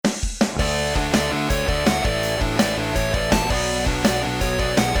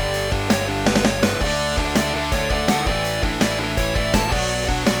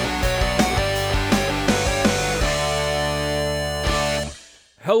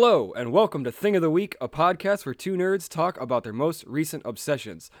Hello, and welcome to Thing of the Week, a podcast where two nerds talk about their most recent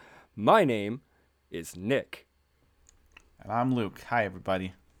obsessions. My name is Nick. And I'm Luke. Hi,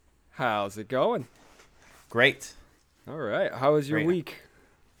 everybody. How's it going? Great. All right. How was your Great. week?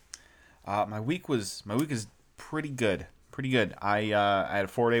 My week is pretty good. Pretty good. I had a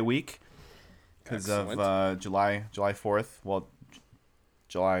 4-day week because of July 4th. Well,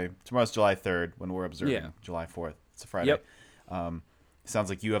 tomorrow's July 3rd when we're observing July 4th. It's a Friday. Yep.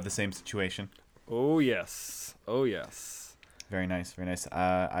 Sounds like you have the same situation. Oh yes. Very nice. Very nice.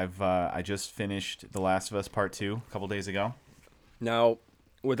 I just finished The Last of Us Part 2 a couple days ago. Now,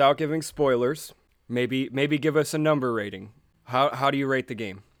 without giving spoilers, maybe give us a number rating. How do you rate the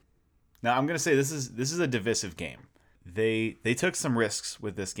game? Now I'm gonna say this is a divisive game. They took some risks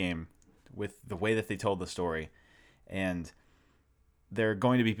with this game, with the way that they told the story, and there are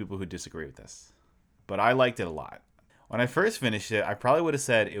going to be people who disagree with this. But I liked it a lot. When I first finished it, I probably would have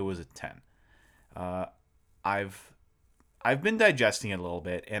said it was a 10. I've been digesting it a little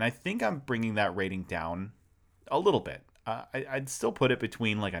bit, and I think I'm bringing that rating down a little bit. I'd still put it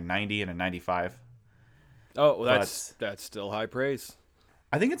between like a 90 and a 95. Oh, well, that's still high praise.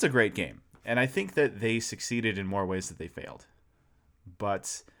 I think it's a great game, and I think that they succeeded in more ways that they failed.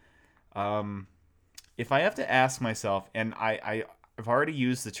 But if I have to ask myself, and I've already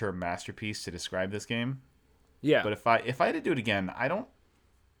used the term masterpiece to describe this game. Yeah. But if I had to do it again,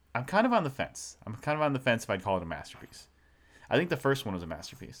 I'm kind of on the fence. I'm kind of on the fence if I'd call it a masterpiece. I think the first one was a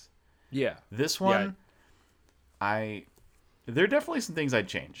masterpiece. Yeah. This one, there are definitely some things I'd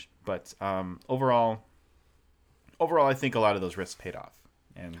change, but overall, I think a lot of those risks paid off,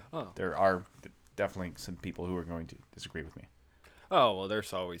 and there are definitely some people who are going to disagree with me. Oh, well,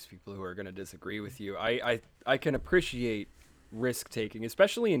 there's always people who are going to disagree with you. I can appreciate risk taking,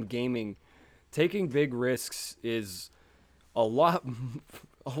 especially in gaming. Taking big risks is a lot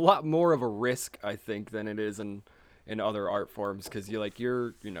more of a risk, I think, than it is in other art forms, because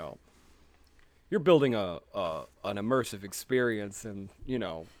you're building an immersive experience, and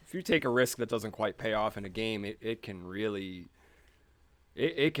if you take a risk that doesn't quite pay off in a game, it can really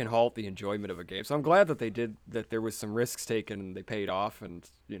it can halt the enjoyment of a game. So I'm glad that there was some risks taken and they paid off, and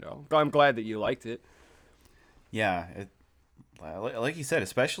I'm glad that you liked it. Yeah, like you said,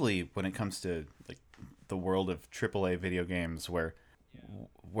 especially when it comes to like the world of AAA video games, where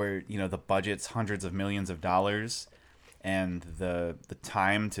the budget's hundreds of millions of dollars, and the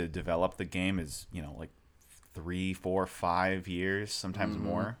time to develop the game is like 3, 4, 5 years, sometimes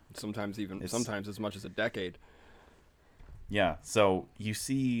more. Sometimes as much as a decade. Yeah, so you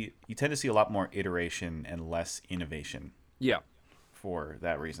tend to see a lot more iteration and less innovation. Yeah. For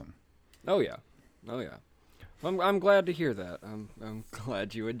that reason. Oh yeah. I'm glad to hear that. I'm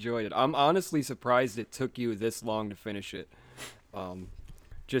glad you enjoyed it. I'm honestly surprised it took you this long to finish it.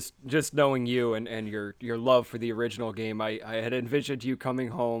 Just knowing you and your love for the original game, I had envisioned you coming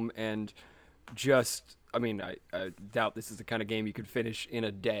home and I doubt this is the kind of game you could finish in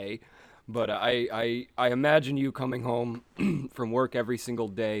a day, but I imagine you coming home from work every single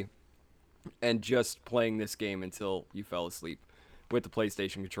day and just playing this game until you fell asleep with the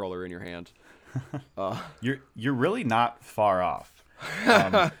PlayStation controller in your hand. You're really not far off.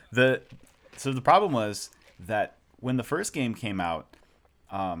 The problem was that when the first game came out,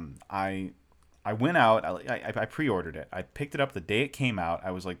 I went out. I pre-ordered it. I picked it up the day it came out.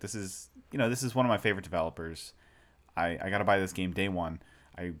 I was like, this is one of my favorite developers. I got to buy this game day one.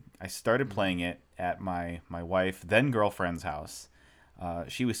 I started playing it at my wife, then girlfriend's house.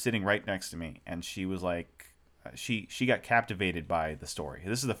 She was sitting right next to me, and she was like, she got captivated by the story.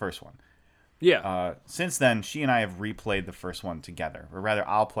 This is the first one. Yeah. Since then, she and I have replayed the first one together. Or rather,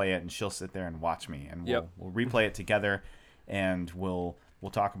 I'll play it and she'll sit there and watch me, and we'll replay it together, and we'll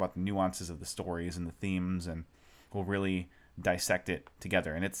talk about the nuances of the stories and the themes, and we'll really dissect it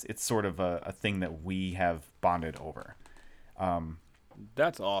together. And it's sort of a thing that we have bonded over.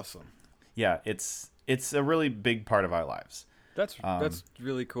 That's awesome. Yeah, it's a really big part of our lives. That's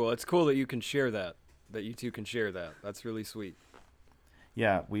really cool. It's cool that you can share that you two can share that. That's really sweet.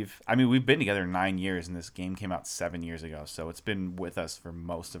 Yeah, we've been together 9 years, and this game came out 7 years ago, so it's been with us for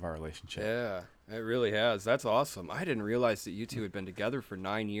most of our relationship. Yeah, it really has. That's awesome. I didn't realize that you two had been together for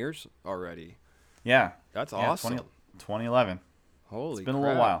 9 years already. Yeah. That's awesome. 2011. Holy It's been crap. a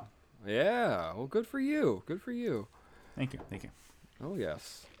little while. Yeah, well, good for you. Thank you. Oh,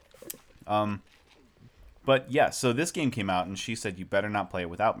 yes. But yeah, so this game came out, and she said, you better not play it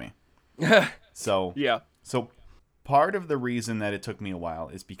without me. So part of the reason that it took me a while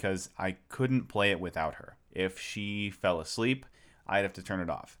is because I couldn't play it without her. If she fell asleep, I'd have to turn it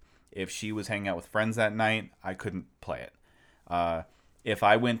off. If she was hanging out with friends that night, I couldn't play it. if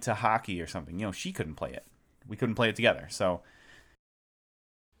I went to hockey or something, she couldn't play it. We couldn't play it together. So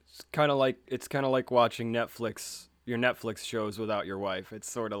it's kind of like watching your Netflix shows without your wife. It's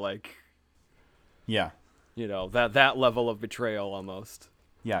sort of like, yeah, that level of betrayal almost.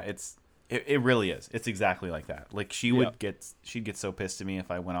 yeah, it really is. It's exactly like that. Like she'd get so pissed at me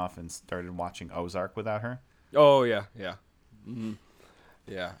if I went off and started watching Ozark without her. Oh yeah, yeah,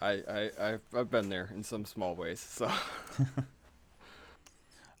 yeah. I've been there in some small ways. So.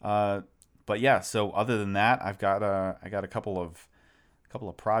 But yeah. So other than that, I got a couple of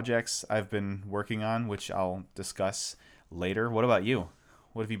projects I've been working on, which I'll discuss later. What about you?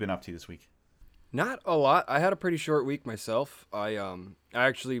 What have you been up to this week? Not a lot. I had a pretty short week myself. I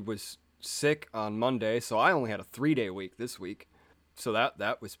actually was sick on Monday, so I only had a 3-day week this week. So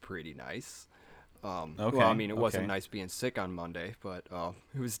that was pretty nice. Okay. Well, I mean, it wasn't nice being sick on Monday, but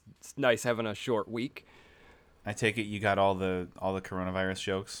it was nice having a short week. I take it you got all the coronavirus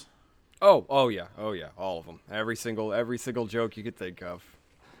jokes. Oh yeah, all of them. Every single joke you could think of.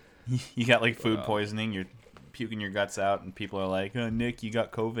 You got like food poisoning. You're puking your guts out, and people are like, "Oh, Nick, you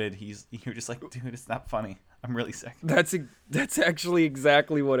got COVID." You're just like, dude, it's not funny. I'm really sick. That's actually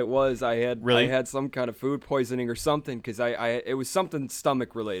exactly what it was. I Really? had some kind of food poisoning or something because it was something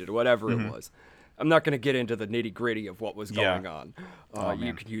stomach related, whatever it was. I'm not going to get into the nitty gritty of what was going on.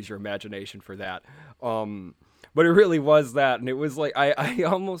 You can use your imagination for that. But it really was that, and it was like I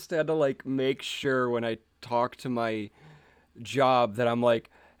almost had to like make sure when I talked to my job that I'm like,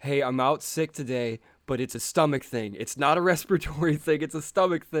 hey, I'm out sick today, but it's a stomach thing. It's not a respiratory thing. It's a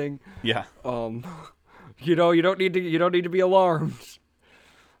stomach thing. Yeah. You don't need to be alarmed.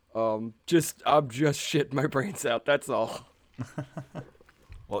 I'm just shitting my brains out. That's all.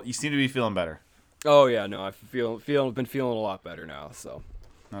 Well, you seem to be feeling better. Oh yeah, no, I've been feeling a lot better now. So.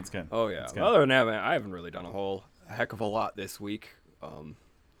 That's good. Oh yeah. That's good. Other than that, man, I haven't really done a heck of a lot this week.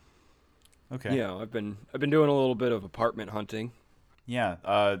 Okay. Yeah, I've been doing a little bit of apartment hunting.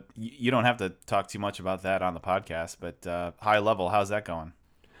 Yeah. You don't have to talk too much about that on the podcast, but high level, how's that going?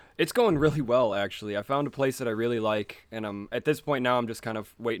 It's going really well, actually. I found a place that I really like, and at this point now I'm just kind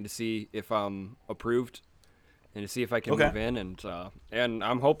of waiting to see if I'm approved and to see if I can move in, and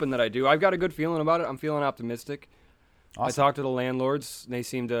I'm hoping that I do. I've got a good feeling about it. I'm feeling optimistic. Awesome. I talked to the landlords, and they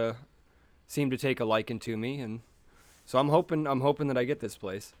seem to take a liking to me, and so I'm hoping that I get this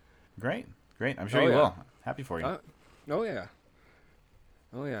place. Great. I'm sure you will. Happy for you. Oh yeah,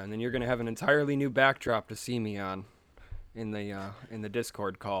 and then you're gonna have an entirely new backdrop to see me on in the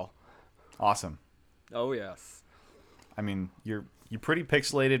Discord call. Awesome. Oh yes. I mean, you're pretty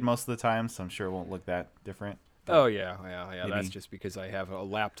pixelated most of the time, so I'm sure it won't look that different. Oh yeah. Maybe. That's just because I have a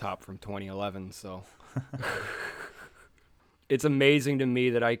laptop from 2011, so. It's amazing to me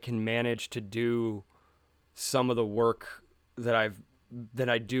that I can manage to do some of the work that I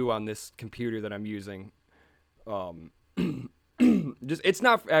do on this computer that I'm using. It's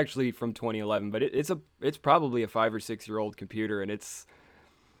not actually from 2011, but it's probably a 5 or 6 year old computer, and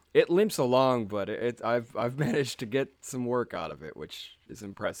it limps along, but I've managed to get some work out of it, which is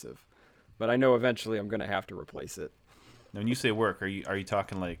impressive. But I know eventually I'm gonna have to replace it. When you say work, are you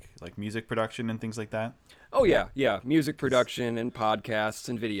talking like music production and things like that? Oh yeah, music production and podcasts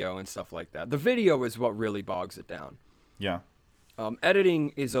and video and stuff like that. The video is what really bogs it down. Yeah.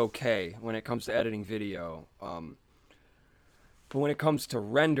 Editing is okay when it comes to editing video, but when it comes to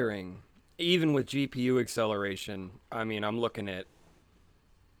rendering, even with GPU acceleration, I mean, I'm looking at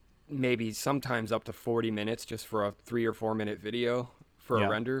maybe sometimes up to 40 minutes just for a 3 or 4 minute video for a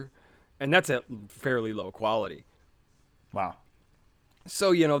render, and that's at fairly low quality. Wow.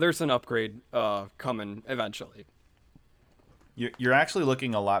 So, there's an upgrade coming eventually. You're actually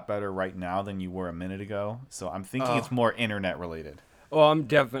looking a lot better right now than you were a minute ago, so I'm thinking it's more internet related. Oh,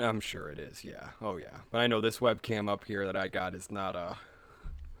 I'm sure it is, yeah. Oh, yeah. But I know this webcam up here that I got is not,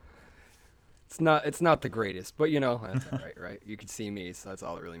 it's not the greatest, but, that's all right, right? You can see me, so that's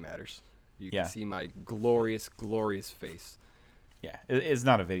all that really matters. You can see my glorious, glorious face. Yeah, it's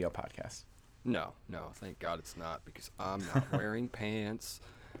not a video podcast. No, thank God it's not, because I'm not wearing pants.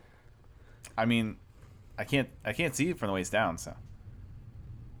 I mean, I can't see it from the waist down, so.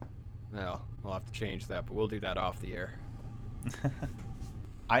 Well, I'll have to change that, but we'll do that off the air.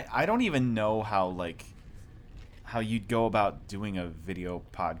 I don't even know how you'd go about doing a video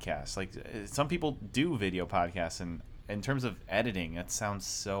podcast. Like, some people do video podcasts, and in terms of editing, it sounds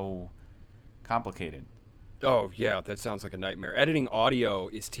so complicated. Oh yeah, that sounds like a nightmare. Editing audio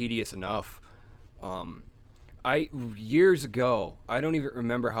is tedious enough. Years ago, I don't even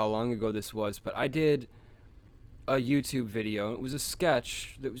remember how long ago this was, but I did a YouTube video. It was a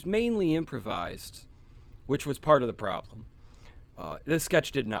sketch that was mainly improvised, which was part of the problem. This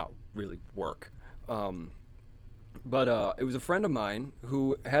sketch did not really work. But it was a friend of mine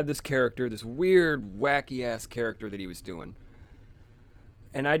who had this character, this weird, wacky ass character that he was doing.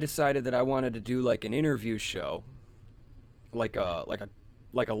 And I decided that I wanted to do like an interview show, like a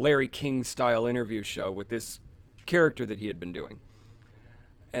Larry King style interview show with this character that he had been doing.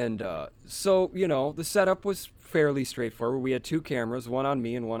 And so, the setup was fairly straightforward. We had two cameras, one on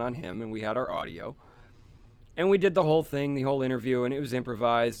me and one on him, and we had our audio. And we did the whole thing, the whole interview, and it was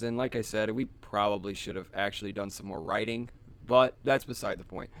improvised. And like I said, we probably should have actually done some more writing, but that's beside the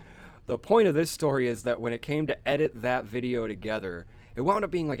point. The point of this story is that when it came to edit that video together, it wound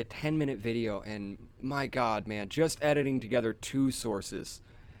up being like a 10-minute video. And my God, man, just editing together two sources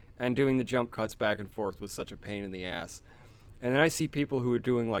and doing the jump cuts back and forth was such a pain in the ass. And then I see people who are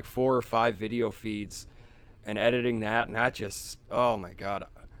doing like 4 or 5 video feeds and editing that, and that just, oh my God.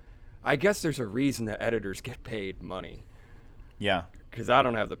 I guess there's a reason that editors get paid money. Yeah. Because I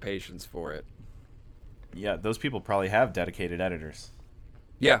don't have the patience for it. Yeah, those people probably have dedicated editors.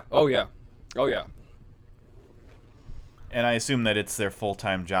 Yeah. Oh, yeah. Oh, yeah. And I assume that it's their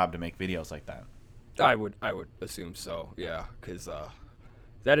full-time job to make videos like that. I would assume so. Yeah. Because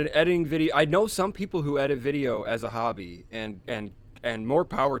that editing video, I know some people who edit video as a hobby, and more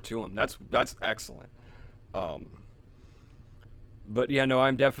power to them. That's excellent. But yeah, no,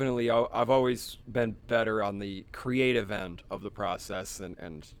 I've always been better on the creative end of the process.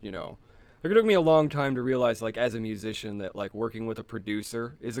 And it took me a long time to realize, like, as a musician, that, like, working with a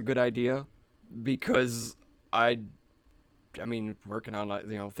producer is a good idea, because working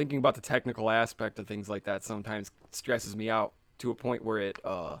on, thinking about the technical aspect of things like that sometimes stresses me out to a point where it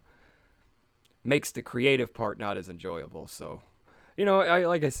makes the creative part not as enjoyable. So,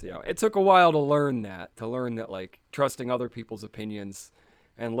 like I said, it took a while to learn that, like, trusting other people's opinions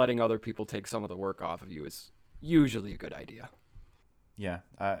and letting other people take some of the work off of you is usually a good idea. Yeah,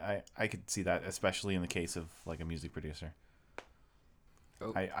 I could see that, especially in the case of, like, a music producer.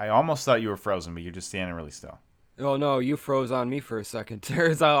 Oh. I almost thought you were frozen, but you're just standing really still. Oh, no, you froze on me for a second.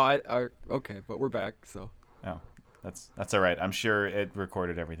 Okay, but we're back, so. Oh, that's all right. I'm sure it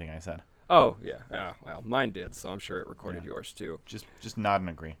recorded everything I said. Oh, yeah. Well, mine did, so I'm sure it recorded yours, too. Just nod and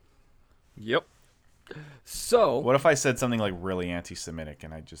agree. Yep. So. What if I said something, like, really anti-Semitic,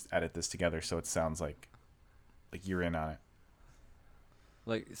 and I just edit this together so it sounds like you're in on it?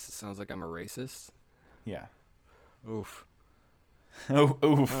 Like, it sounds like I'm a racist? Yeah. Oof. Oh,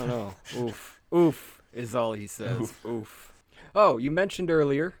 oof. I don't know. Oof. Oof is all he says. Oof. Oh, you mentioned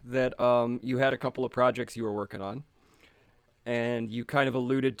earlier that you had a couple of projects you were working on. And you kind of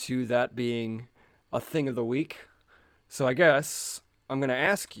alluded to that being a thing of the week. So I guess I'm going to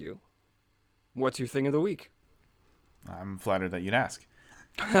ask you, what's your thing of the week? I'm flattered that you'd ask.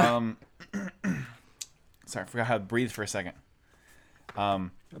 Sorry, I forgot how to breathe for a second. I've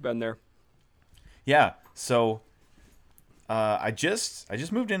been there. Yeah, so I just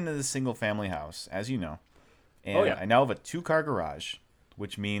moved into this single family house, as you know. And I now have a 2-car garage,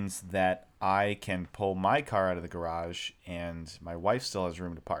 which means that I can pull my car out of the garage and my wife still has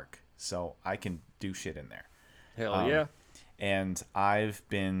room to park. So I can do shit in there. Hell yeah. And I've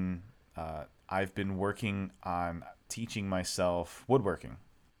been working on teaching myself woodworking.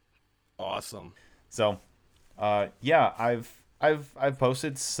 Awesome. So, I've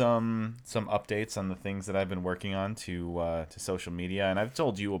posted some updates on the things that I've been working on to social media, and I've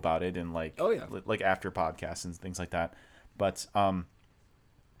told you about it in like after podcasts and things like that. But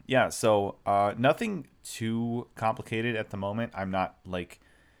so nothing too complicated at the moment. I'm not like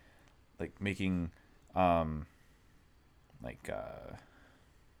making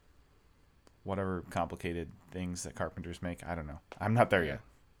whatever complicated things that carpenters make. I don't know. I'm not there yet.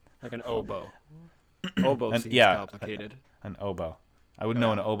 Like an oboe. Oboe seems complicated. An oboe. I would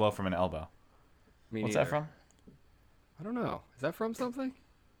know an oboe from an elbow. What's that from? I don't know. Is that from something?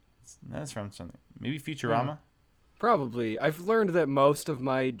 That's from something. Maybe Futurama? Yeah. Probably. I've learned that most of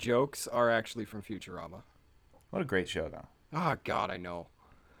my jokes are actually from Futurama. What a great show, though. Oh, God, I know.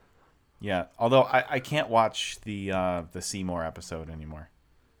 Yeah, although I can't watch the Seymour episode anymore.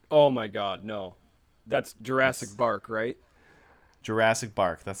 Oh, my God, no. That's Jurassic Bark, right? Jurassic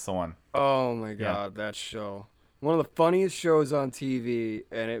Bark, that's the one. Oh, my God, that show. One of the funniest shows on TV,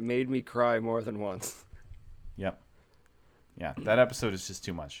 and it made me cry more than once. Yep. Yeah, that episode is just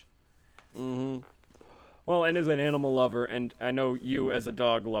too much. Mm-hmm. Well, and as an animal lover, and I know you as a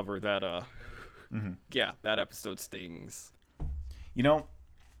dog lover, that, yeah, that episode stings. You know,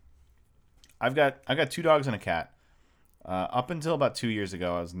 I've got 2 dogs and a cat. Up until about 2 years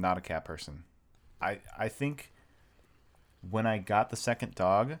ago, I was not a cat person. I think when I got the second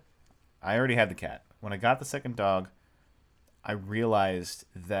dog, I already had the cat. When I got the second dog, I realized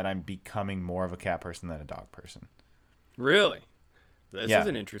that I'm becoming more of a cat person than a dog person. Really? This Yeah. is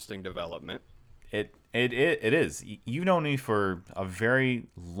an interesting development. It is. You've known me for a very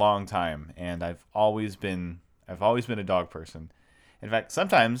long time, and I've always been a dog person. In fact,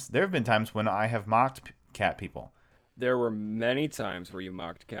 sometimes there have been times when I have mocked cat people. There were many times where you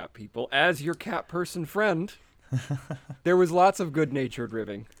mocked cat people as your cat person friend. There was lots of good-natured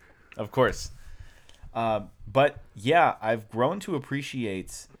ribbing. Of course. But yeah, I've grown to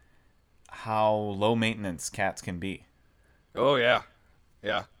appreciate how low maintenance cats can be. Oh yeah,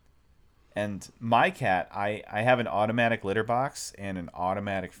 yeah. And my cat, I have an automatic litter box and an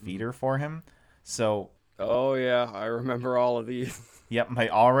automatic feeder for him. So, Oh yeah, I remember all of these. yep, my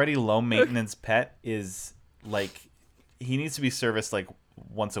already low maintenance pet is like, he needs to be serviced like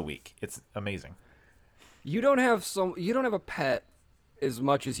once a week. It's amazing. You don't have a pet as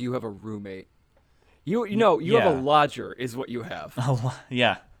much as you have a roommate. You know, you have a Yeah. lodger is what you have.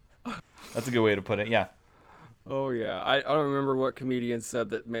 Yeah, that's a good way to put it. Yeah. Oh yeah, I don't remember what comedian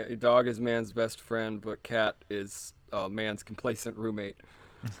said that dog is man's best friend, but cat is man's complacent roommate.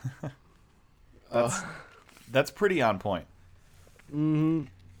 That's pretty on point. Yeah,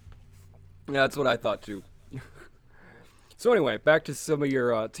 that's what I thought too. So anyway, back to some of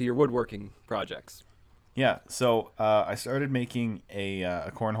your woodworking projects. Yeah, so I started making a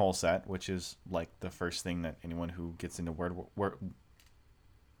cornhole set, which is like the first thing that anyone who gets into word.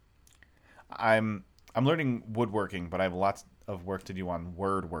 I'm learning woodworking, but I have lots of work to do on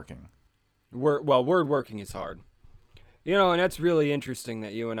word working. Word working is hard. You know, and that's really interesting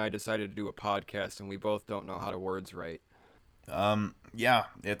that you and I decided to do a podcast and we both don't know how to words right. Yeah,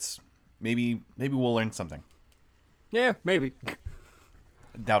 it's maybe we'll learn something. Yeah, maybe.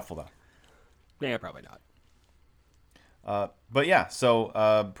 Doubtful though. Yeah, probably not. But yeah,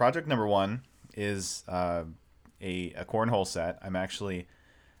 so project number one is a cornhole set.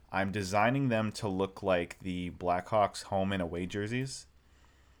 I'm designing them to look like the Blackhawks home and away jerseys.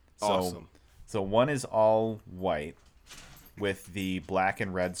 So, Awesome. So one is all white with the black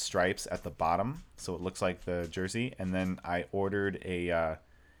and red stripes at the bottom, so it looks like the jersey. And then I ordered a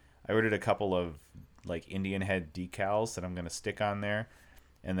couple of like Indian head decals that I'm gonna stick on there,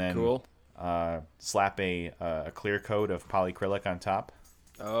 and then Cool. slap a clear coat of polyacrylic on top.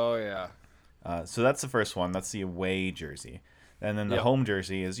 Oh yeah. So that's the first one. That's the away jersey. And then the Yep. home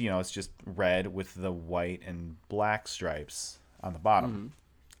jersey is, it's just red with the white and black stripes on the bottom. Mm-hmm.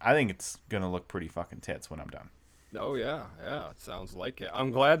 I think it's going to look pretty fucking tits when I'm done. Oh yeah, yeah. It sounds like it. I'm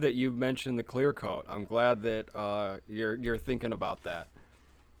glad that you mentioned the clear coat. I'm glad that you're thinking about that.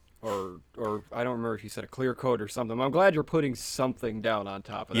 Or I don't remember if you said a clear coat or something. I'm glad you're putting something down on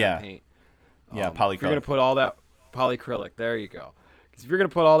top of Yeah. that paint. Yeah, If you're gonna polyacrylic. put all that polyacrylic, there you go. Because if you're gonna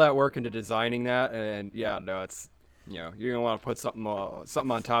put all that work into designing that, and yeah, no, it's you're gonna want to put something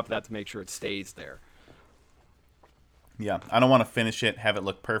on top of that to make sure it stays there. Yeah, I don't want to finish it, have it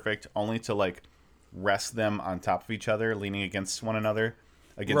look perfect, only to like rest them on top of each other, leaning against one another,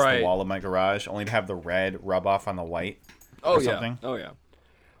 against Right. the wall of my garage, only to have the red rub off on the white Oh or yeah. something. Oh yeah.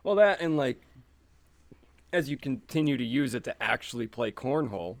 Well, that and like as you continue to use it to actually play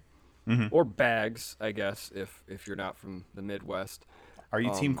cornhole or bags, I guess, if you're not from the Midwest. Are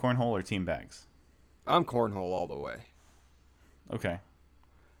you team cornhole or team bags? I'm cornhole all the way. Okay.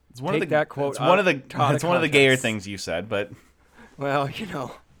 It's one Take of the that quote It's one of the out of it's one of the gayer context. things you said, but Well,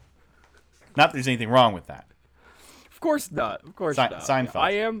 not that there's anything wrong with that. of course not. Of course not. Seinfeld.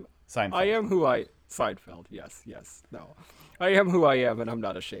 I am Seinfeld. who I Seinfeld. Yes, yes. No. I am who I am and I'm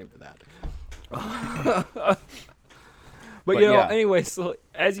not ashamed of that. But yeah. anyway, so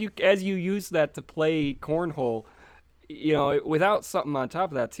as you use that to play cornhole, without something on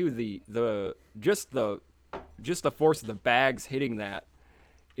top of that too, the force of the bags hitting that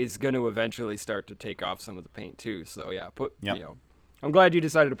is going to eventually start to take off some of the paint too. So yeah, Yep. I'm glad you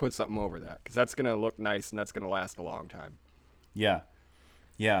decided to put something over that because that's going to look nice and that's going to last a long time. Yeah.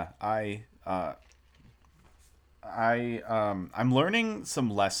 Yeah, I'm learning some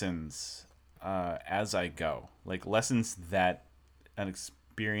lessons as I go. Like lessons that an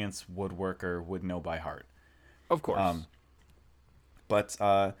experienced woodworker would know by heart. Of course. But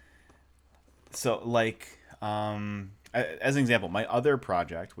so like as an example, my other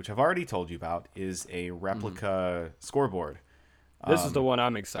project, which I've already told you about, is a replica scoreboard. This is the one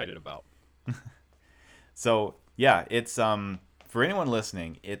I'm excited about. So yeah, it's for anyone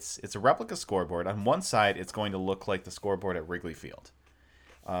listening, it's a replica scoreboard. On one side, it's going to look like the scoreboard at Wrigley Field.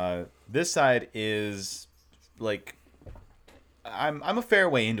 This side is like I'm a fair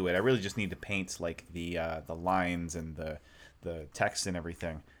way into it. I really just need to paint like the lines and the text and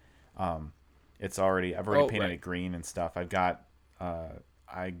everything. I've already painted right. it green and stuff. I got a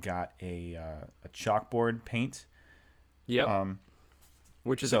chalkboard paint. Yep. Um,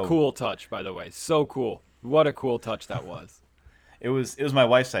 Which is a so cool touch, by the way. So cool. What a cool touch that was. it was my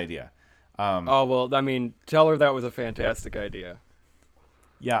wife's idea. Oh, well, I mean, tell her that was a fantastic idea.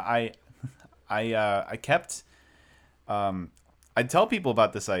 Yeah, I kept I'd tell people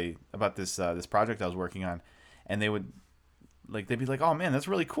about this project I was working on, and they'd be like, "Oh man, that's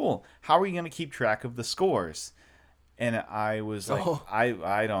really cool. How are you going to keep track of the scores?" And I was like, Oh,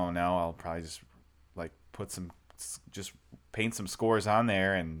 I don't know. I'll probably just like just paint some scores on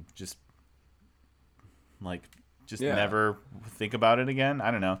there and like just yeah. never think about it again. I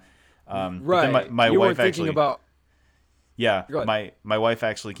don't know. But then Right. my You wife weren't thinking actually, about. yeah, Go ahead. my wife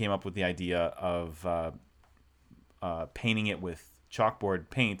actually came up with the idea of painting it with chalkboard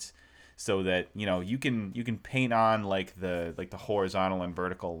paint, so that you can paint on like the horizontal and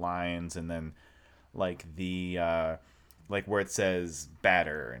vertical lines, and then like the like where it says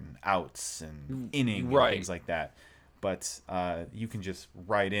batter and outs and inning and Right. things like that. But you can just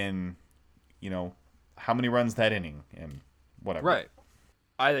write in, how many runs that inning and whatever. Right.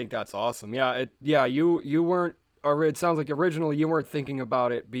 I think that's awesome. Yeah. Yeah. You weren't. Or it sounds like originally you weren't thinking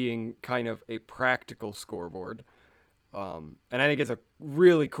about it being kind of a practical scoreboard. And I think it's a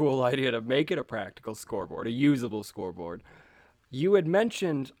really cool idea to make it a practical scoreboard, a usable scoreboard. You had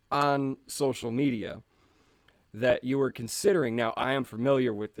mentioned on social media that you were considering. Now, I am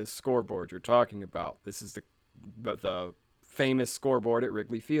familiar with this scoreboard you're talking about. This is the famous scoreboard at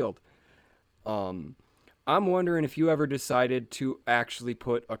Wrigley Field. Um, I'm wondering if you ever decided to actually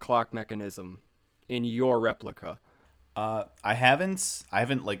put a clock mechanism in your replica. I haven't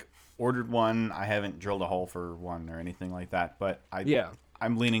like ordered one. I haven't drilled a hole for one or anything like that. But Yeah,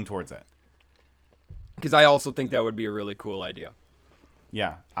 I'm leaning towards it. because I also think that would be a really cool idea.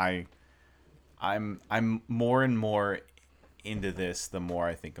 Yeah, I'm more and more into this the more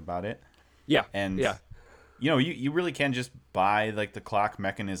I think about it. Yeah, And yeah, you really can just buy like the clock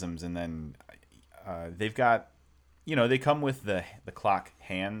mechanisms, and then they've got, they come with the clock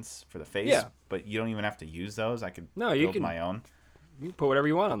hands for the face, yeah. but you don't even have to use those. I could No, you build can my own. you can put whatever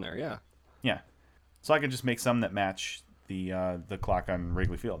you want on there. Yeah. Yeah, so I could just make some that match the clock on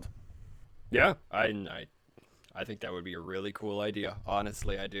Wrigley Field. Yeah, I think that would be a really cool idea.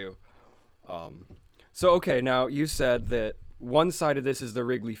 Honestly, I do. So okay, now you said that one side of this is the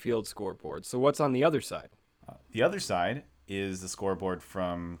Wrigley Field scoreboard. So what's on the other side? The other side is the scoreboard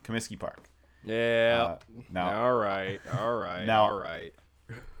from Comiskey Park. Yeah. Now, All right. All right. now, All right.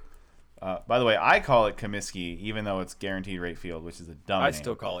 by the way, I call it Comiskey, even though it's Guaranteed Rate Field, which is a dumb I name.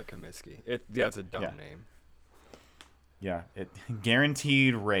 still call it Comiskey. It's a dumb Yeah. name. Yeah, it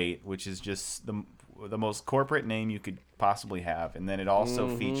Guaranteed Rate, which is just the most corporate name you could possibly have, and then it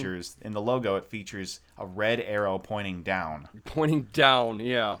also features in the logo. It features a red arrow pointing down. Pointing down.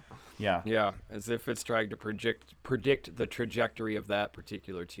 Yeah. Yeah, Yeah. As if it's trying to predict the trajectory of that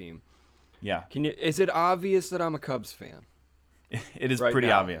particular team. yeah, Is it obvious that I'm a Cubs fan? it is Right pretty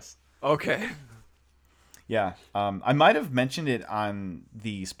now. obvious. Okay. Yeah, I might have mentioned it on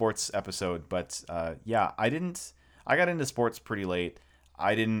the sports episode, but yeah, I got into sports pretty late.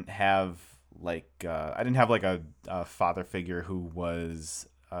 I didn't have like a father figure who was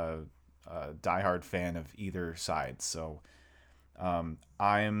a diehard fan of either side. So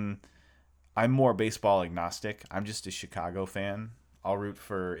I'm more baseball agnostic. I'm just a Chicago fan. I'll root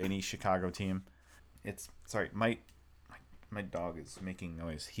for any Chicago team. It's sorry, my dog is making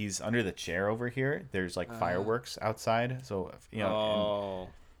noise. He's under the chair over here. There's like fireworks outside. So, and Oh.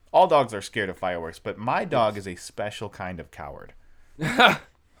 all dogs are scared of fireworks, but my dog is a special kind of coward. Sounds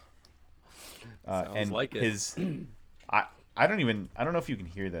And like it. I don't know if you can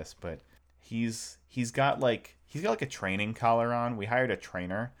hear this, but he's got like a training collar on. We hired a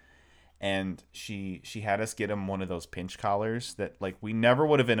trainer, and she had us get him one of those pinch collars that like we never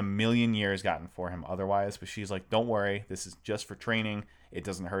would have in a million years gotten for him otherwise. But she's like, "Don't worry, this is just for training. It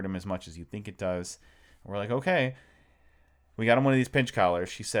doesn't hurt him as much as you think it does." And we're like, "Okay." We got him one of these pinch collars.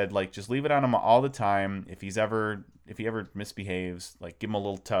 She said, like, just leave it on him all the time. If he ever misbehaves, like, give him a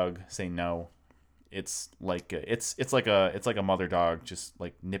little tug, say no. It's like it's like a mother dog just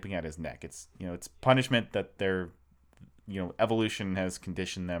like nipping at his neck. It's punishment that their evolution has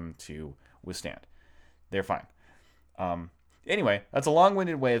conditioned them to withstand. They're fine. Anyway, that's a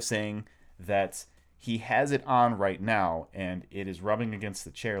long-winded way of saying that he has it on right now, and it is rubbing against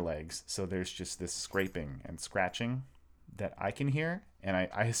the chair legs. So there's just this scraping and scratching that I can hear, and I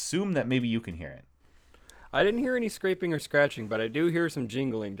assume that maybe you can hear it. I didn't hear any scraping or scratching, but I do hear some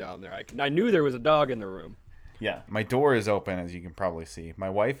jingling down there. I knew there was a dog in the room. Yeah, my door is open, as you can probably see. My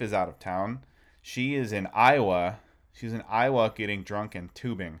wife is out of town. She is in Iowa. She's in Iowa getting drunk and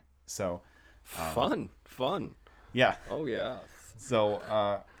tubing. So, fun. yeah. Oh yeah. So,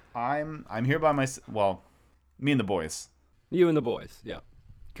 I'm here by myself. Well, me and the boys. You and the boys. Yeah.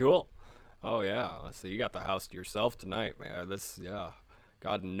 Cool. Oh yeah. So you got the house to yourself tonight, man. Yeah.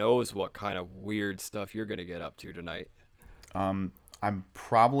 God knows what kind of weird stuff you're gonna get up to tonight. I'm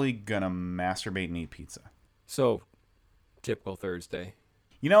probably gonna masturbate and eat pizza. So, typical Thursday.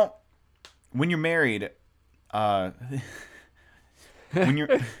 You know, when you're married, when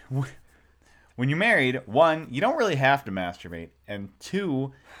you're when you're married, one, you don't really have to masturbate, and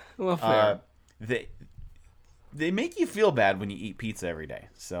two, Well, fair. They make you feel bad when you eat pizza every day.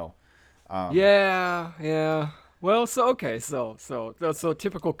 So, Yeah. Well, so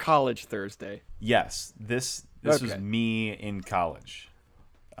typical college Thursday. yes, this was Okay. me in college.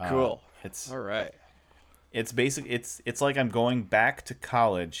 Cool. It's All right. it's like I'm going back to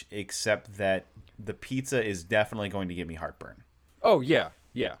college, except that the pizza is definitely going to give me heartburn. Oh yeah.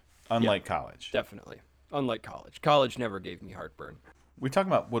 Unlike college. Definitely. Unlike college. College never gave me heartburn. We're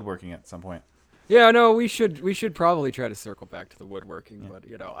talking about woodworking at some point. Yeah, no, we should probably try to circle back to the woodworking, but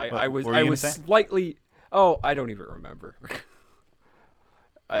I What were you I gonna was say? slightly. Oh, I don't even remember.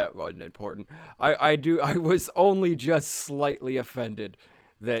 It wasn't important. I was only just slightly offended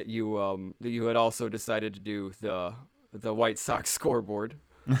that you had also decided to do the White Sox scoreboard.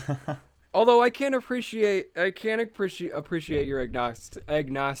 Although I can appreciate your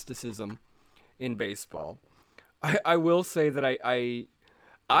agnosticism in baseball. I will say that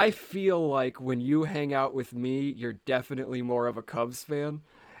I feel like when you hang out with me, you're definitely more of a Cubs fan,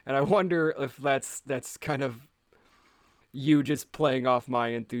 and I wonder if that's kind of you just playing off my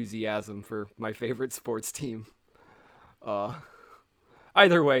enthusiasm for my favorite sports team. Uh,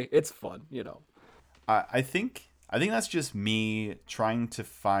 Either way, it's fun, you know. I think that's just me trying to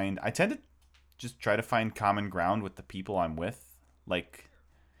find. I tend to just try to find common ground with the people I'm with. Like,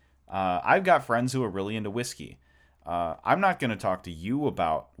 I've got friends who are really into whiskey. I'm not going to talk to you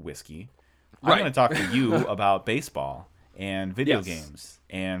about whiskey. I'm Right. going to talk to you about baseball and video Yes. games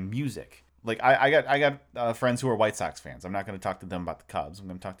and music. Like, I got friends who are White Sox fans. I'm not going to talk to them about the Cubs. I'm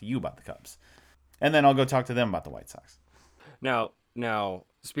going to talk to you about the Cubs, and then I'll go talk to them about the White Sox. Now,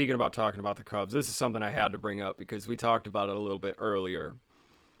 speaking about talking about the Cubs, this is something I had to bring up because we talked about it a little bit earlier.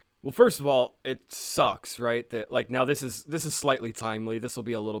 Well, first of all, it sucks, right? That like now this is slightly timely. This will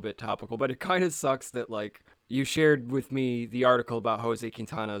be a little bit topical, but it kind of sucks that like you shared with me the article about Jose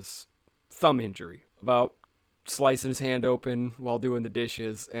Quintana's thumb injury, about slicing his hand open while doing the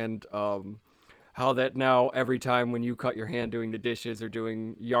dishes, and how that now every time when you cut your hand doing the dishes or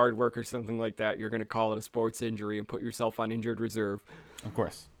doing yard work or something like that, you're going to call it a sports injury and put yourself on injured reserve. Of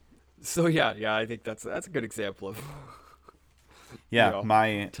course. So yeah, I think that's a good example of Yeah,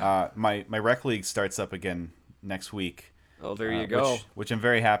 Yeah. my rec league starts up again next week. oh, there you go. Which I'm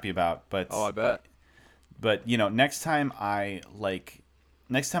very happy about. But Oh, I bet. But next time I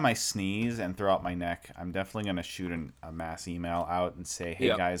sneeze and throw out my neck, I'm definitely gonna shoot a mass email out and say, "Hey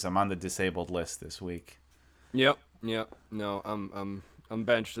Yep. guys, I'm on the disabled list this week." Yep. No, I'm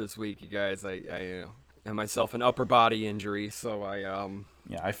benched this week, you guys. I have myself an upper body injury, so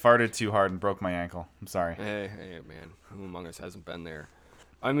Yeah, I farted too hard and broke my ankle. I'm sorry. hey man, who among us hasn't been there?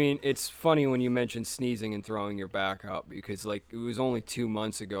 I mean, it's funny when you mention sneezing and throwing your back out because like it was only 2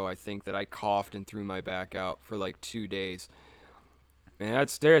 months ago I think that I coughed and threw my back out for like 2 days. And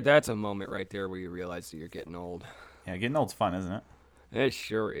that's a moment right there where you realize that you're getting old. Yeah, getting old's fun, isn't it? It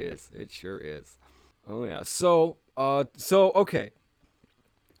sure is. It sure is. Oh yeah. So okay.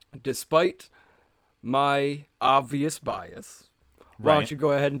 Despite my obvious bias, why Right. don't you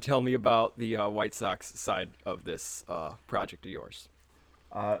go ahead and tell me about the White Sox side of this project of yours?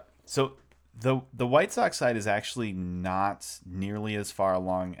 So the White Sox side is actually not nearly as far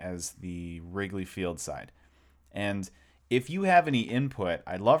along as the Wrigley Field side. And if you have any input,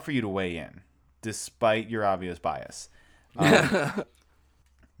 I'd love for you to weigh in, despite your obvious bias.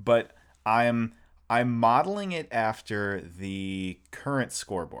 But I'm modeling it after the current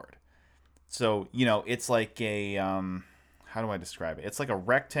scoreboard. So, it's like a how do I describe it? It's like a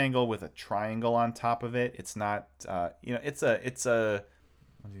rectangle with a triangle on top of it. It's not it's a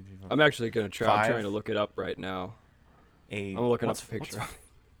I'm actually gonna try. I'm Five. trying to look it up right now. a I'm looking up what's- a picture.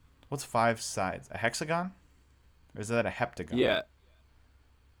 What's 5 sides? A hexagon? Or is that a heptagon? Yeah.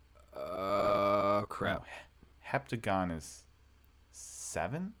 Crap. Heptagon is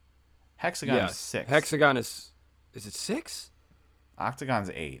 7? Hexagon is 6. Hexagon is it 6? Octagon's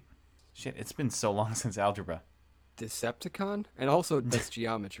 8. Shit, it's been so long since algebra. Decepticon? And also that's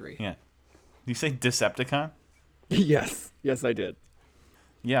geometry. Yeah. Did you say Decepticon? Yes, I did.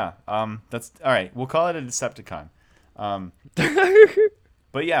 Yeah. That's all right. We'll call it a Decepticon. Um,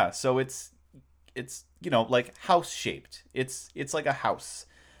 but yeah, so it's like house shaped. It's like a house.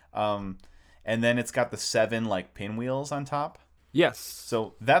 Um, and then it's got the 7 like pinwheels on top. Yes.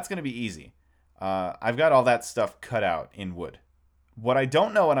 So that's gonna be easy. I've got all that stuff cut out in wood. What I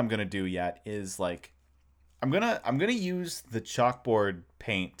don't know what I'm gonna do yet is like I'm gonna use the chalkboard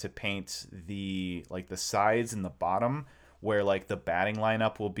paint to paint the sides and the bottom where like the batting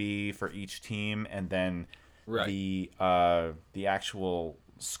lineup will be for each team, and then Right. the actual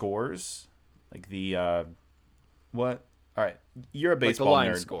scores, like what? All right, you're a Like the baseball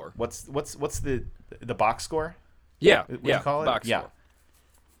line nerd. score. What's the box score? Yeah. What Yeah. you call it? Box Yeah, score.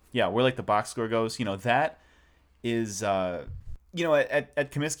 yeah. Where like the box score goes. That is at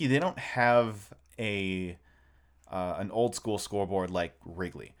Comiskey they don't have an old school scoreboard like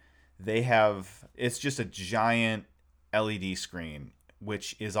Wrigley. It's just a giant LED screen,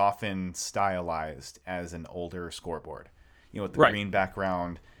 which is often stylized as an older scoreboard, with the Right. green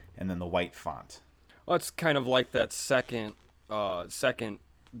background and then the white font. Well, it's kind of like that second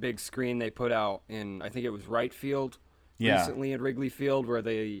big screen they put out in, I think it was right field Yeah. recently at Wrigley Field, where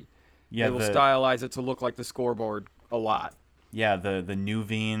Yeah, they will stylize it to look like the scoreboard a lot. the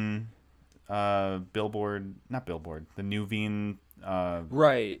Nuveen billboard, not billboard, the Nuveen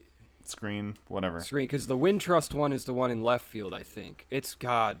Right. screen, whatever. Screen, because the Wintrust one is the one in left field, I think. It's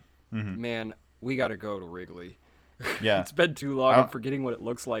God, Mm-hmm. man, we got to go to Wrigley. Yeah, It's been too long. I'm forgetting what it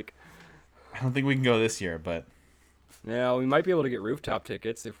looks like. I don't think we can go this year, but Yeah, we might be able to get rooftop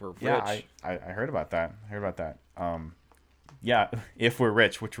tickets if we're yeah, rich. I heard about that. Yeah, if we're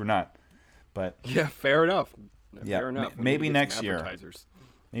rich, which we're not, but Yeah, fair enough. Yeah, Fair enough. We maybe need to get next some year. advertisers.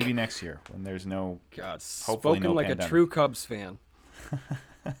 maybe next year when there's no. God, Hopefully spoken no like pandemic. a true Cubs fan.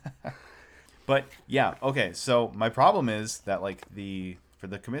 But yeah, okay. So my problem is that like for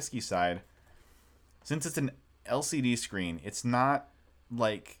the Comiskey side, since it's an LCD screen, it's not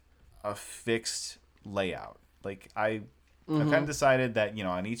like a fixed layout. Like I've kind of decided that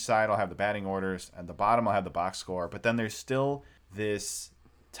on each side I'll have the batting orders, and the bottom I'll have the box score, but then there's still this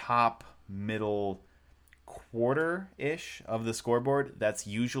top middle quarter ish of the scoreboard that's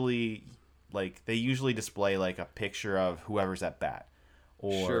usually like they usually display like a picture of whoever's at bat,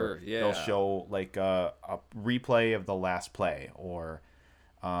 or Sure, yeah. they'll show like a replay of the last play, or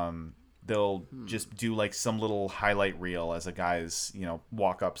they'll just do like some little highlight reel as a guy's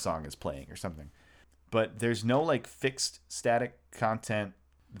walk up song is playing or something. But there's no like fixed static content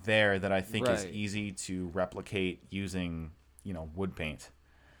there that I think is Right. easy to replicate using wood paint.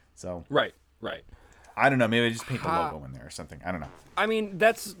 So Right. I don't know, maybe I just paint the Ha- logo in there or something. I don't know. I mean,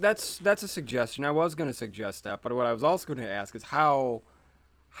 that's a suggestion. I was going to suggest that, but what I was also going to ask is how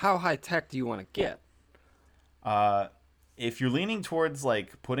high tech do you want to get? If you're leaning towards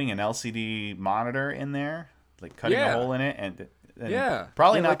like putting an LCD monitor in there, like cutting a Yeah. hole in it, and Yeah,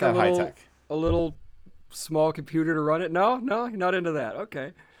 probably Yeah, not like that high tech. A little small computer to run it. No, you're not into that.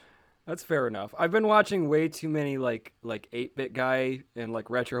 Okay, that's fair enough. I've been watching way too many like 8-bit guy and like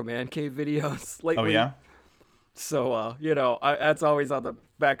retro man cave videos lately. Oh yeah, So that's always on the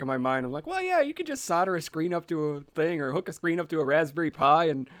back of my mind. I'm like, well, yeah, you could just solder a screen up to a thing or hook a screen up to a Raspberry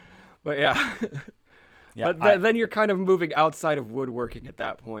Pi, but yeah. yeah. But then you're kind of moving outside of woodworking at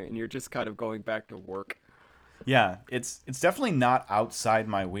that point, and you're just kind of going back to work. Yeah, it's definitely not outside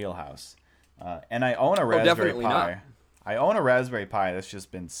my wheelhouse. And I own a Raspberry definitely Pi. not. I own a Raspberry Pi that's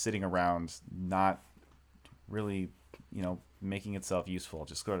just been sitting around, not really, making itself useful,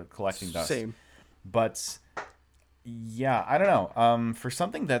 just sort of collecting dust. Same. But yeah, I don't know. For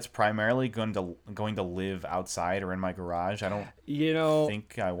something that's primarily going to live outside or in my garage, I don't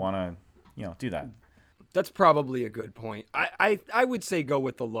think I want to, do that. That's probably a good point. I would say go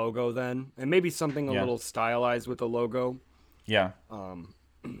with the logo then, and maybe something a Yeah. little stylized with the logo. Yeah. Um,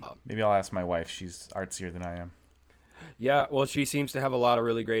 Maybe I'll ask my wife. She's artsier than I am. yeah. Well, she seems to have a lot of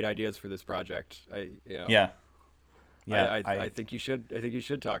really great ideas for this project. Yeah. Yeah. I think you should. I think you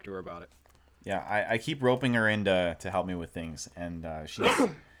should talk to her about it. Yeah, I keep roping her in to help me with things, and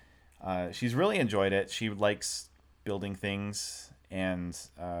she's really enjoyed it. She likes building things and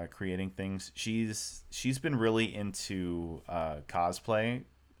creating things. She's been really into cosplay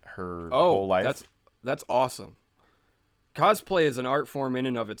her whole life. That's awesome. Cosplay is an art form in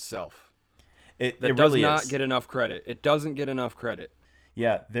and of itself It that really does not is. get enough credit. It doesn't get enough credit.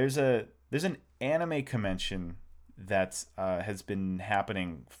 Yeah, there's an anime convention that has been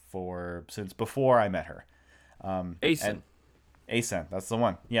happening since before I met her. Asen. ASEN, that's the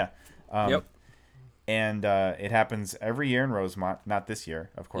one. Yeah. Yep. And it happens every year in Rosemont. Not this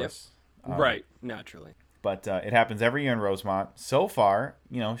year, of course. Right. Naturally. But it happens every year in Rosemont. So far,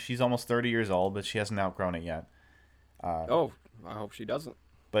 she's almost 30 years old, but she hasn't outgrown it yet. Oh, I hope she doesn't.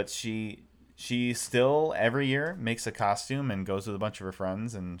 But she still every year makes a costume and goes with a bunch of her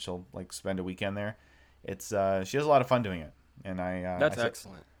friends, and she'll like spend a weekend there. It's she has a lot of fun doing it, and That's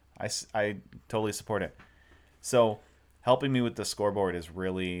excellent. I totally support it. So helping me with the scoreboard is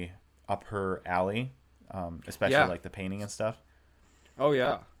really up her alley, especially Yeah. like the painting and stuff. Oh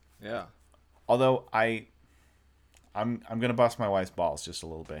yeah, yeah. Although I'm gonna bust my wife's balls just a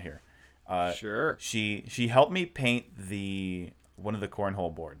little bit here. Sure. She helped me paint one of the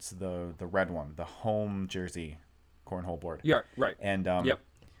cornhole boards, the red one, the home jersey cornhole board. Yeah. Right. And Yep.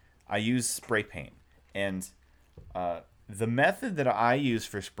 I use spray paint, and the method that I use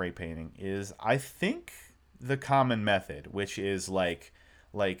for spray painting is, I think, the common method, which is like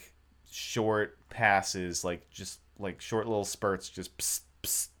short passes, like just like short little spurts, just psst,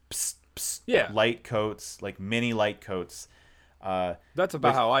 psst, psst, psst, Yeah. light coats, like mini light coats. That's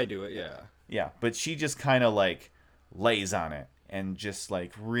about how I do it. Yeah. Yeah, but she just kind of like lays on it and just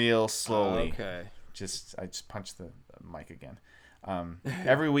like real slowly. Okay. I just punched the mic again.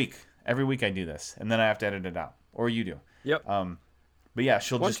 Every week I do this, and then I have to edit it out, or you do. Yep. But yeah,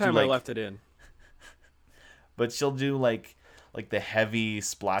 she'll One just time do like, I left it in. but she'll do like the heavy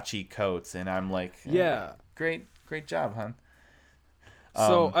splotchy coats, and I'm like, Yeah. great job, hon.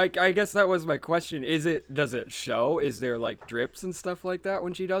 So I guess that was my question. Does it show? Is there like drips and stuff like that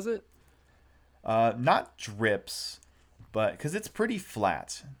when she does it? Not drips, but because it's pretty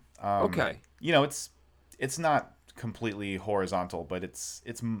flat. Okay. It's not completely horizontal, but it's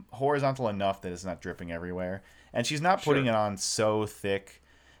horizontal enough that it's not dripping everywhere. And she's not putting Sure. it on so thick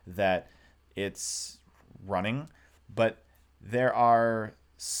that it's running, but there's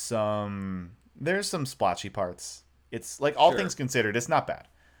some splotchy parts. It's like, all Sure. things considered, it's not bad.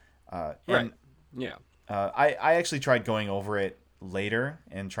 Right. And Yeah. I actually tried going over it later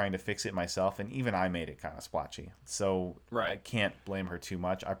and trying to fix it myself, and even I made it kind of splotchy. So Right. I can't blame her too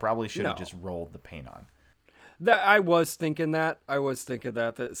much. I probably should have No. just rolled the paint on. That I was thinking that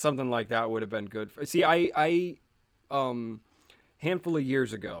something like that would have been good. See, I handful of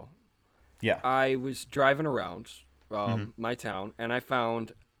years ago, Yeah. I was driving around my town, and I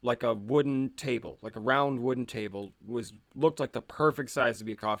found like a wooden table, like a round wooden table, looked like the perfect size to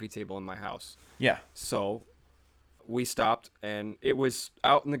be a coffee table in my house. Yeah. So we stopped, and it was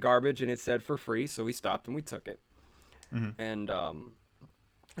out in the garbage, and it said for free. So we stopped and we took it, and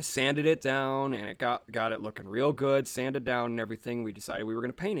I sanded it down, and it got it looking real good, sanded down and everything. We decided we were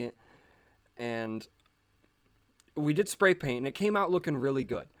going to paint it, and we did spray paint, and it came out looking really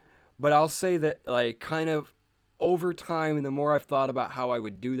good. But I'll say that, like, kind of over time, and the more I've thought about how I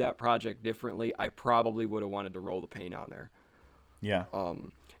would do that project differently, I probably would have wanted to roll the paint on there. Yeah.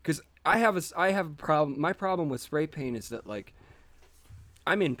 Because I have a problem. My problem with spray paint is that, like,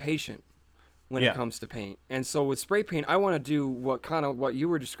 I'm impatient when Yeah. it comes to paint. And so with spray paint, I want to do what you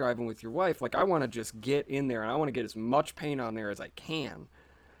were describing with your wife. Like, I want to just get in there, and I want to get as much paint on there as I can.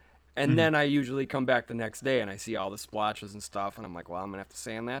 And then I usually come back the next day and I see all the splotches and stuff, and I'm like, well, I'm gonna have to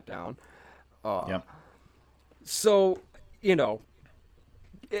sand that down. Yep. So,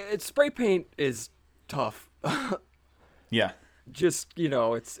 spray paint is tough. Yeah. Just,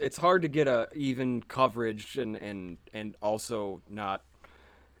 it's hard to get a even coverage and also not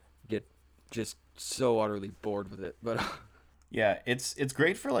get just so utterly bored with it. But Yeah. It's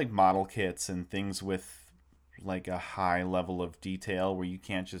great for like model kits and things with like a high level of detail where you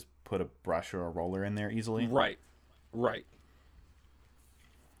can't just put a brush or a roller in there easily. right.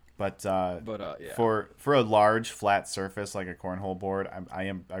 But Yeah. for a large flat surface like a cornhole board,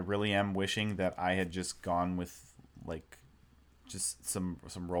 I really am wishing that I had just gone with like just some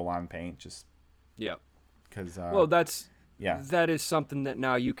roll-on paint, just Yeah. because. Well, Yeah. that is something that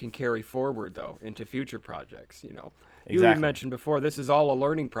now you can carry forward though into future projects. You had Exactly. mentioned before, this is all a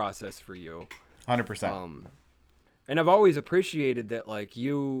learning process for you. 100%. And I've always appreciated that, like,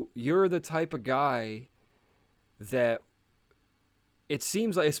 you're the type of guy that it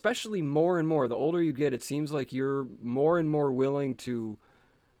seems like, especially more and more, the older you get, it seems like you're more and more willing to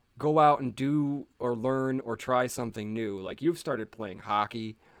go out and do or learn or try something new. Like, you've started playing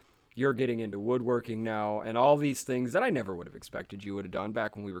hockey, you're getting into woodworking now, and all these things that I never would have expected you would have done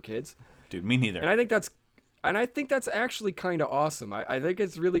back when we were kids. Dude, me neither. And I think that's actually kind of awesome. I think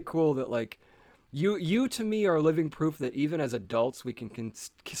it's really cool that, like, you to me are living proof that even as adults we can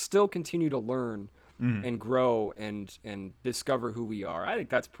still continue to learn and grow and discover who we are. I think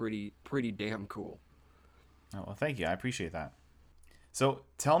that's pretty damn cool. Oh, well, thank you. I appreciate that. So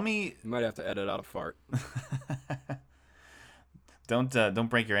tell me, You might have to edit out a fart. don't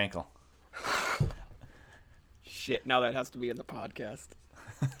break your ankle. shit. Now that has to be in the podcast.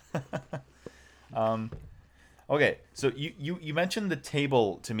 Okay, so you mentioned the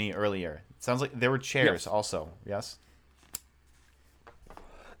table to me earlier. It sounds like there were chairs Yes. also. Yes.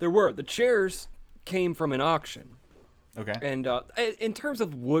 There were. The chairs came from an auction. Okay. And in terms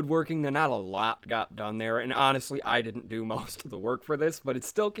of woodworking, not a lot got done there. And honestly, I didn't do most of the work for this, but it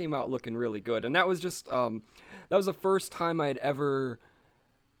still came out looking really good. And that was just that was the first time I'd ever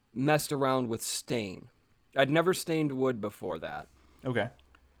messed around with stain. I'd never stained wood before that. Okay.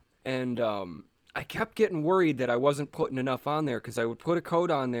 And I kept getting worried that I wasn't putting enough on there because I would put a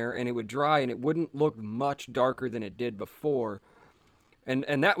coat on there and it would dry and it wouldn't look much darker than it did before.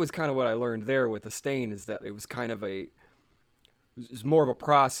 And that was kind of what I learned there with the stain, is that it was kind of it's more of a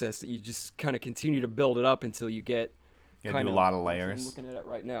process that you just kind of continue to build it up until you get You gotta do a lot of layers. I'm looking at it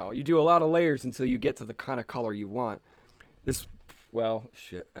right now. You do a lot of layers until you get to the kind of color you want. This, well,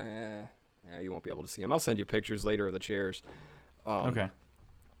 shit. Yeah, you won't be able to see them. I'll send you pictures later of the chairs. Okay.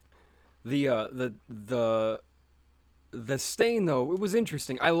 The stain, though, it was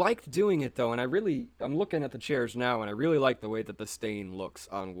interesting. I liked doing it, though, and I'm looking at the chairs now, and I really like the way that the stain looks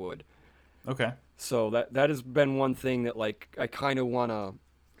on wood. Okay. So that has been one thing that, like, I kind of want to,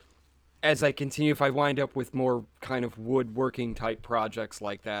 as I continue, if I wind up with more kind of woodworking type projects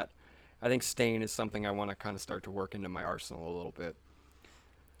like that, I think stain is something I want to kind of start to work into my arsenal a little bit.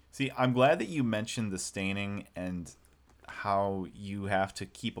 See, I'm glad that you mentioned the staining and how you have to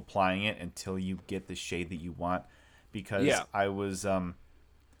keep applying it until you get the shade that you want. Because Yeah. I was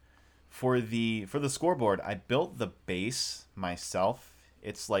for the scoreboard, I built the base myself.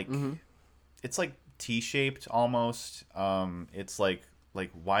 It's like it's like T-shaped almost. It's like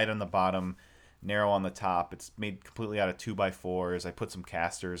wide on the bottom, narrow on the top. It's made completely out of 2x4s. I put some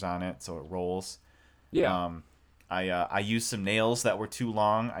casters on it so it rolls. Yeah. I used some nails that were too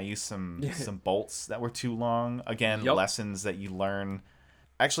long. I used some bolts that were too long. Again, Yep. lessons that you learn.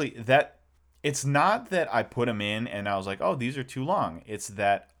 Actually, it's not that I put them in and I was like, oh, these are too long. It's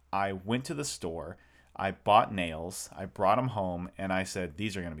that I went to the store, I bought nails, I brought them home, and I said,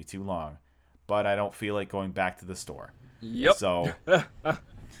 these are going to be too long. But I don't feel like going back to the store. Yep. So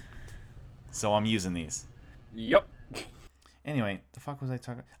I'm using these. Yep. Anyway, the fuck was I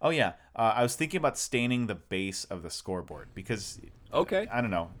talking? Oh yeah, I was thinking about staining the base of the scoreboard because Okay. I don't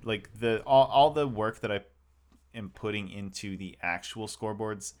know, like all the work that I am putting into the actual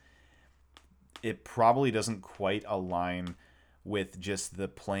scoreboards, it probably doesn't quite align with just the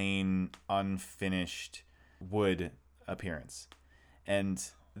plain unfinished wood appearance. And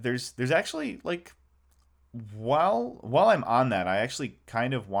there's actually, like, while I'm on that, I actually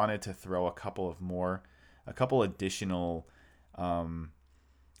kind of wanted to throw a couple additional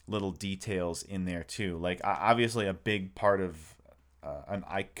little details in there too. Like, obviously a big part of an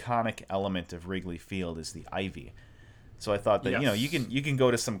iconic element of Wrigley Field is the ivy. So I thought that, Yes. you can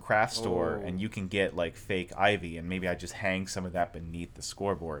go to some craft store and you can get like fake ivy, and maybe I just hang some of that beneath the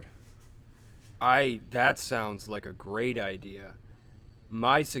scoreboard. That sounds like a great idea.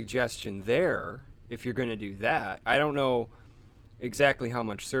 My suggestion there, if you're going to do that, I don't know exactly how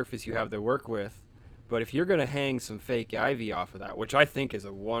much surface you have to work with, but if you're going to hang some fake ivy off of that, which I think is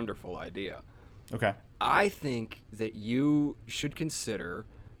a wonderful idea, Okay. I think that you should consider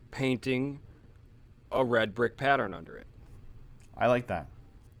painting a red brick pattern under it. I like that.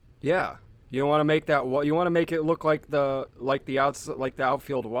 Yeah, you want to make that. You want to make it look like the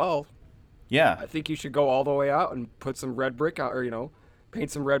outfield wall. Yeah. I think you should go all the way out and put some red brick out, or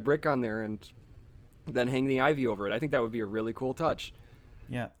paint some red brick on there and then hang the ivy over it. I think that would be a really cool touch.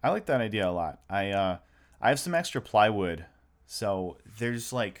 Yeah, I like that idea a lot. I have some extra plywood, so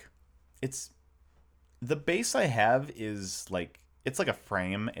there's like, it's the base I have is like, it's like a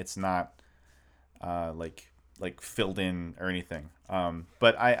frame. It's not like filled in or anything.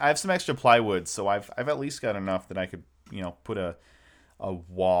 But I have some extra plywood, so I've at least got enough that I could put a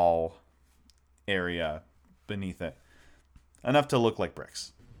wall area beneath it, enough to look like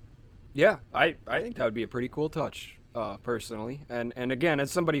bricks. Yeah, I think that would be a pretty cool touch, personally. And again,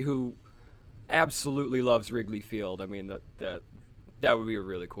 as somebody who absolutely loves Wrigley Field, I mean that would be a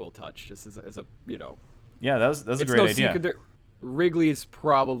really cool touch. Just as a Yeah, that's a it's great no idea. secret that Wrigley is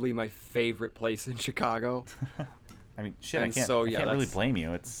probably my favorite place in Chicago. I mean, shit, And I can't so, yeah, really that's- blame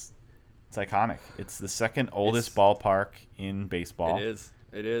you. It's iconic. It's the second oldest It's- ballpark in baseball.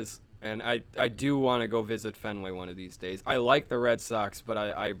 It is. And I do want to go visit Fenway one of these days. I like the Red Sox, but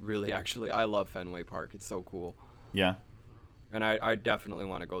I really I love Fenway Park. It's so cool. Yeah. And I definitely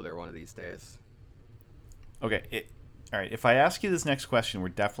want to go there one of these days. Okay. All right. If I ask you this next question, we're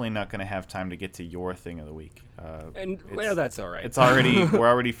definitely not going to have time to get to your thing of the week. And well, that's all right. We're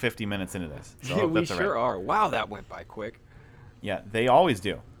already 50 minutes into this. So I hope We that's all sure right. are. Wow, that went by quick. Yeah, they always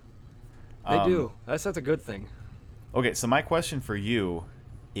do. They do. That's a good thing. Okay, so my question for you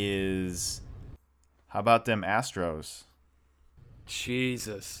is, how about them Astros?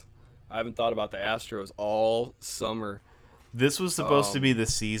 Jesus. I haven't thought about the Astros all summer. This was supposed to be the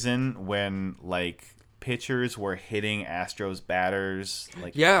season when like pitchers were hitting Astros batters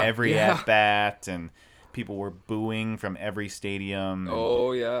like every at bat, and people were booing from every stadium. And,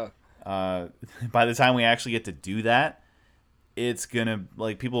 Oh yeah. by the time we actually get to do that, it's gonna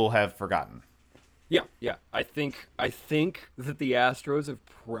like people will have forgotten. Yeah. I think that the Astros have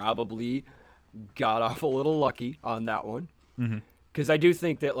probably got off a little lucky on that one. Because I do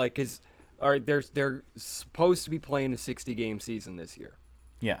think that all right, they're supposed to be playing a 60-game season this year.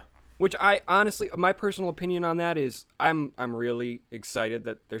 Yeah. Which I honestly, my personal opinion on that is, I'm really excited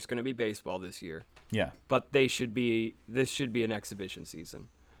that there's going to be baseball this year. Yeah. But this should be an exhibition season.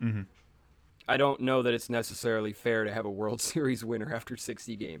 I don't know that it's necessarily fair to have a World Series winner after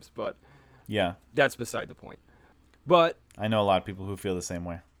 60 games, but Yeah. that's beside the point. But I know a lot of people who feel the same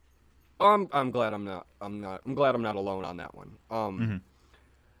way. I'm glad I'm not alone on that one.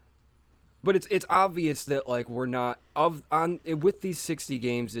 But it's obvious that like we're not with these 60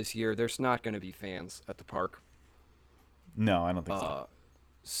 games this year. There's not going to be fans at the park, No, I don't think so.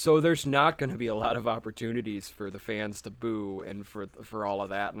 so there's not going to be a lot of opportunities for the fans to boo and for all of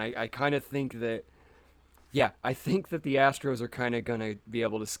that. And I kind of think that, I think that the Astros are kind of going to be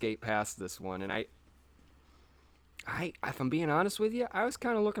able to skate past this one. And I, if I'm being honest with you, I was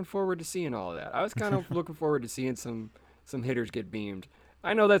kind of looking forward to seeing all of that. I was kind of looking forward to seeing some hitters get beamed.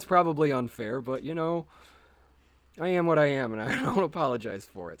 I know that's probably unfair, but I am what I am, and I don't apologize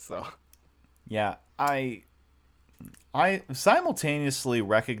for it. So, Yeah, I simultaneously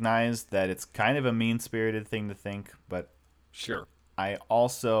recognize that it's kind of a mean-spirited thing to think, but sure. I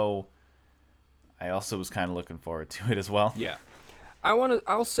also was kind of looking forward to it as well. Yeah.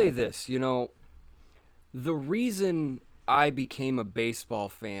 I'll say this, the reason I became a baseball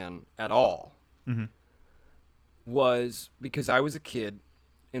fan at all was because I was a kid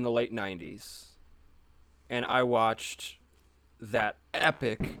in the late 90s and I watched that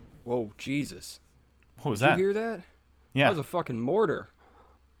epic, whoa, Jesus. What was Did that? you hear that? Yeah. That was a fucking mortar.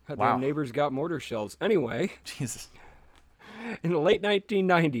 Had Wow. their neighbors got mortar shells. Anyway, Jesus. in the late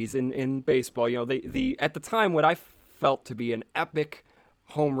 1990s in baseball, the at the time what I felt to be an epic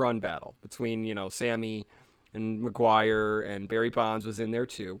home run battle between, Sammy and McGuire, and Barry Bonds was in there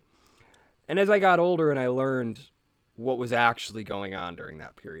too. And as I got older and I learned what was actually going on during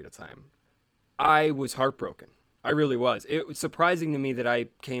that period of time, I was heartbroken. I really was. It was surprising to me that I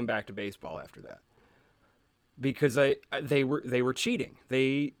came back to baseball after that. Because they were cheating.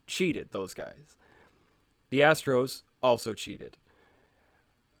 They cheated, those guys. The Astros also cheated.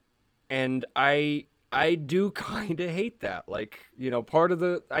 And I do kind of hate that. Like,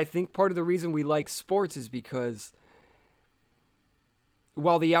 I think part of the reason we like sports is because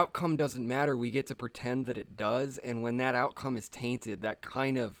while the outcome doesn't matter, we get to pretend that it does. And when that outcome is tainted,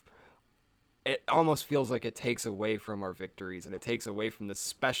 it almost feels like it takes away from our victories, and it takes away from the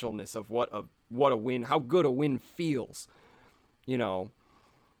specialness of what a win, how good a win feels,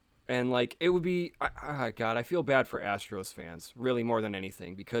 And like it would be, God, I feel bad for Astros fans really more than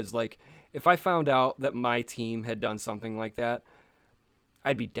anything, because like if I found out that my team had done something like that,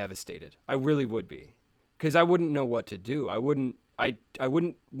 I'd be devastated. I really would be, because I wouldn't know what to do. I wouldn't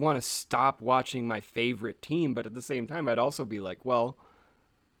want to stop watching my favorite team, but at the same time, I'd also be like, well,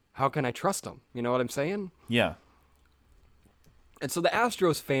 how can I trust them? You know what I'm saying? Yeah. And so the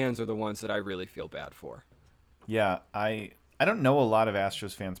Astros fans are the ones that I really feel bad for. Yeah, I don't know a lot of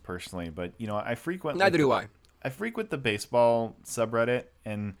Astros fans personally, but I frequent Neither do I. I frequent the baseball subreddit,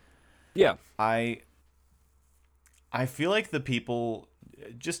 and Yeah. I feel like the people,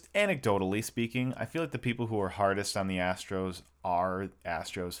 just anecdotally speaking, I feel like the people who are hardest on the Astros are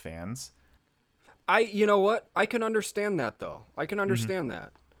Astros fans. You know what? I can understand that though. I can understand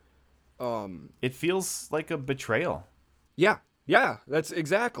that. It feels like a betrayal. Yeah, that's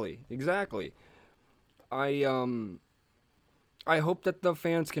exactly. I hope that the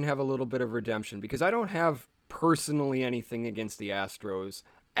fans can have a little bit of redemption, because I don't have personally anything against the Astros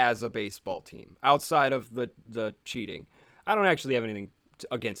as a baseball team outside of the cheating. I don't actually have anything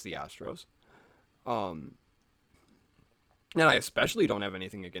against the Astros. And I especially don't have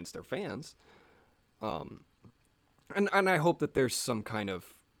anything against their fans. And I hope that there's some kind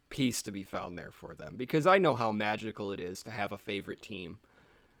of peace to be found there for them, because I know how magical it is to have a favorite team,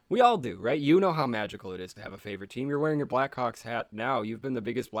 We all do, right? You know how magical it is to have a favorite team. You're wearing your Blackhawks hat now. You've been the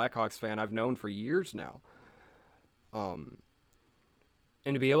biggest Blackhawks fan I've known for years now. And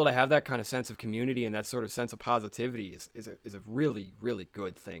to be able to have that kind of sense of community and that sort of sense of positivity is a really, really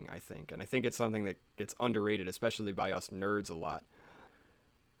good thing, I think. And I think it's something that gets underrated, especially by us nerds a lot.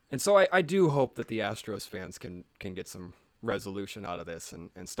 And so I do hope that the Astros fans can get some resolution out of this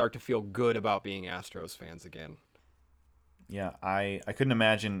and start to feel good about being Astros fans again. Yeah, I couldn't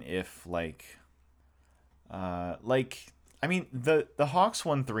imagine if I mean the Hawks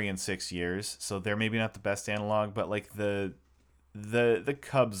won 3 in 6 years, so they're maybe not the best analog, but like the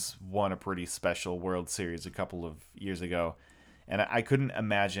Cubs won a pretty special World Series a couple of years ago, and I couldn't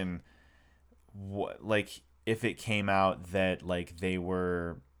imagine if it came out that like they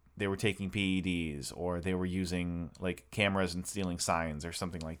were taking PEDs or they were using like cameras and stealing signs or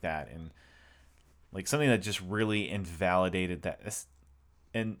something like that, and like something that just really invalidated that.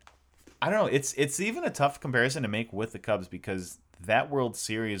 And I don't know, it's even a tough comparison to make with the Cubs because that World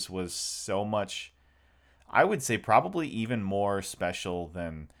Series was so much, I would say probably even more special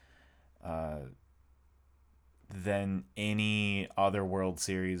than any other World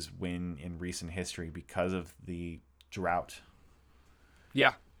Series win in recent history because of the drought.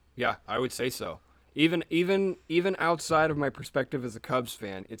 Yeah, I would say so. Even outside of my perspective as a Cubs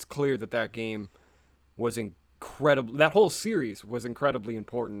fan, it's clear that game was incredible. That whole series was incredibly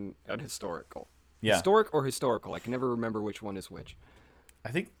important and historical. Yeah. Historic or historical? I can never remember which one is which.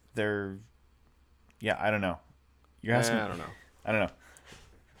 I think they're... Yeah, I don't know. You're asking... I don't know. I don't know.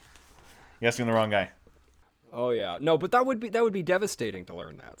 You're asking the wrong guy. Oh yeah, no, but that would be devastating to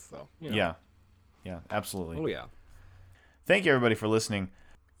learn that. So you know. Yeah, absolutely. Oh yeah. Thank you everybody for listening.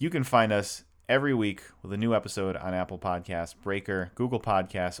 You can find us every week with a new episode on Apple Podcasts, Breaker, Google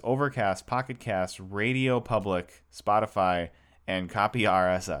Podcasts, Overcast, Pocket Cast, Radio Public, Spotify, and Copy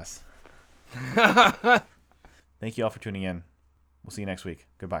RSS. Thank you all for tuning in. We'll see you next week.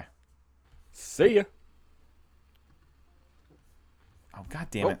 Goodbye. See ya. Oh, God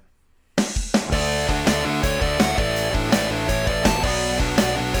damn it.